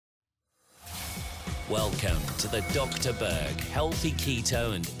Welcome to the Dr. Berg Healthy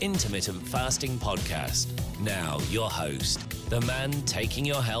Keto and Intermittent Fasting Podcast. Now, your host, the man taking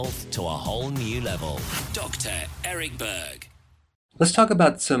your health to a whole new level, Dr. Eric Berg. Let's talk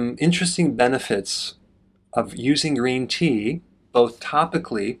about some interesting benefits of using green tea, both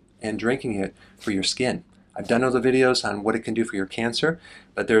topically and drinking it for your skin. I've done other videos on what it can do for your cancer,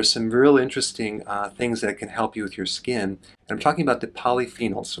 but there's some real interesting things that can help you with your skin. And I'm talking about the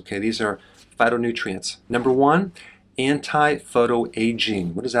polyphenols, okay? These are phytonutrients. Number one,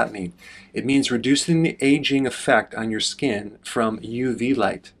 anti-photoaging. What does that mean? It means reducing the aging effect on your skin from UV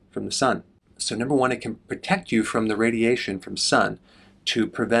light from the sun. So number one, it can protect you from the radiation from sun to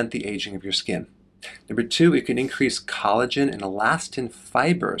prevent the aging of your skin. Number two, it can increase collagen and elastin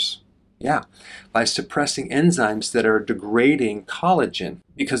fibers. Yeah, by suppressing enzymes that are degrading collagen,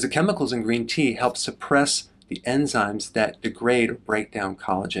 because the chemicals in green tea help suppress the enzymes that degrade or break down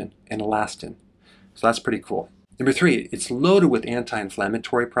collagen and elastin. So that's pretty cool. Number three, it's loaded with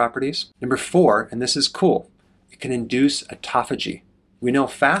anti-inflammatory properties. Number four, and this is cool, it can induce autophagy. We know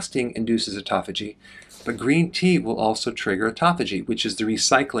fasting induces autophagy, but green tea will also trigger autophagy, which is the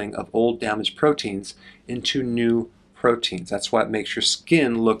recycling of old damaged proteins into new proteins. That's why it makes your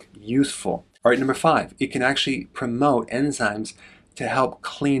skin look youthful. All right, number five, it can actually promote enzymes to help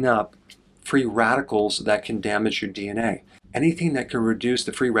clean up free radicals that can damage your DNA. Anything that can reduce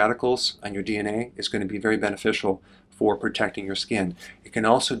the free radicals on your DNA is going to be very beneficial for protecting your skin. It can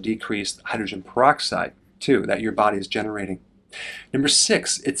also decrease hydrogen peroxide, too, that your body is generating. Number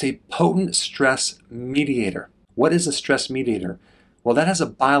six, it's a potent stress mediator. What is a stress mediator? Well, that has a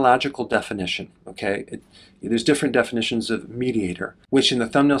biological definition, okay? There's different definitions of mediator, which in the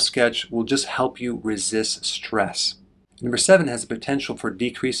thumbnail sketch will just help you resist stress. Number seven has the potential for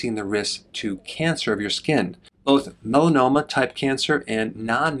decreasing the risk to cancer of your skin, both melanoma type cancer and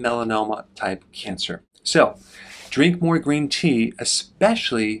non-melanoma type cancer. So, drink more green tea,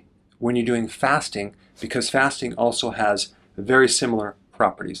 especially when you're doing fasting, because fasting also has very similar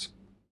properties.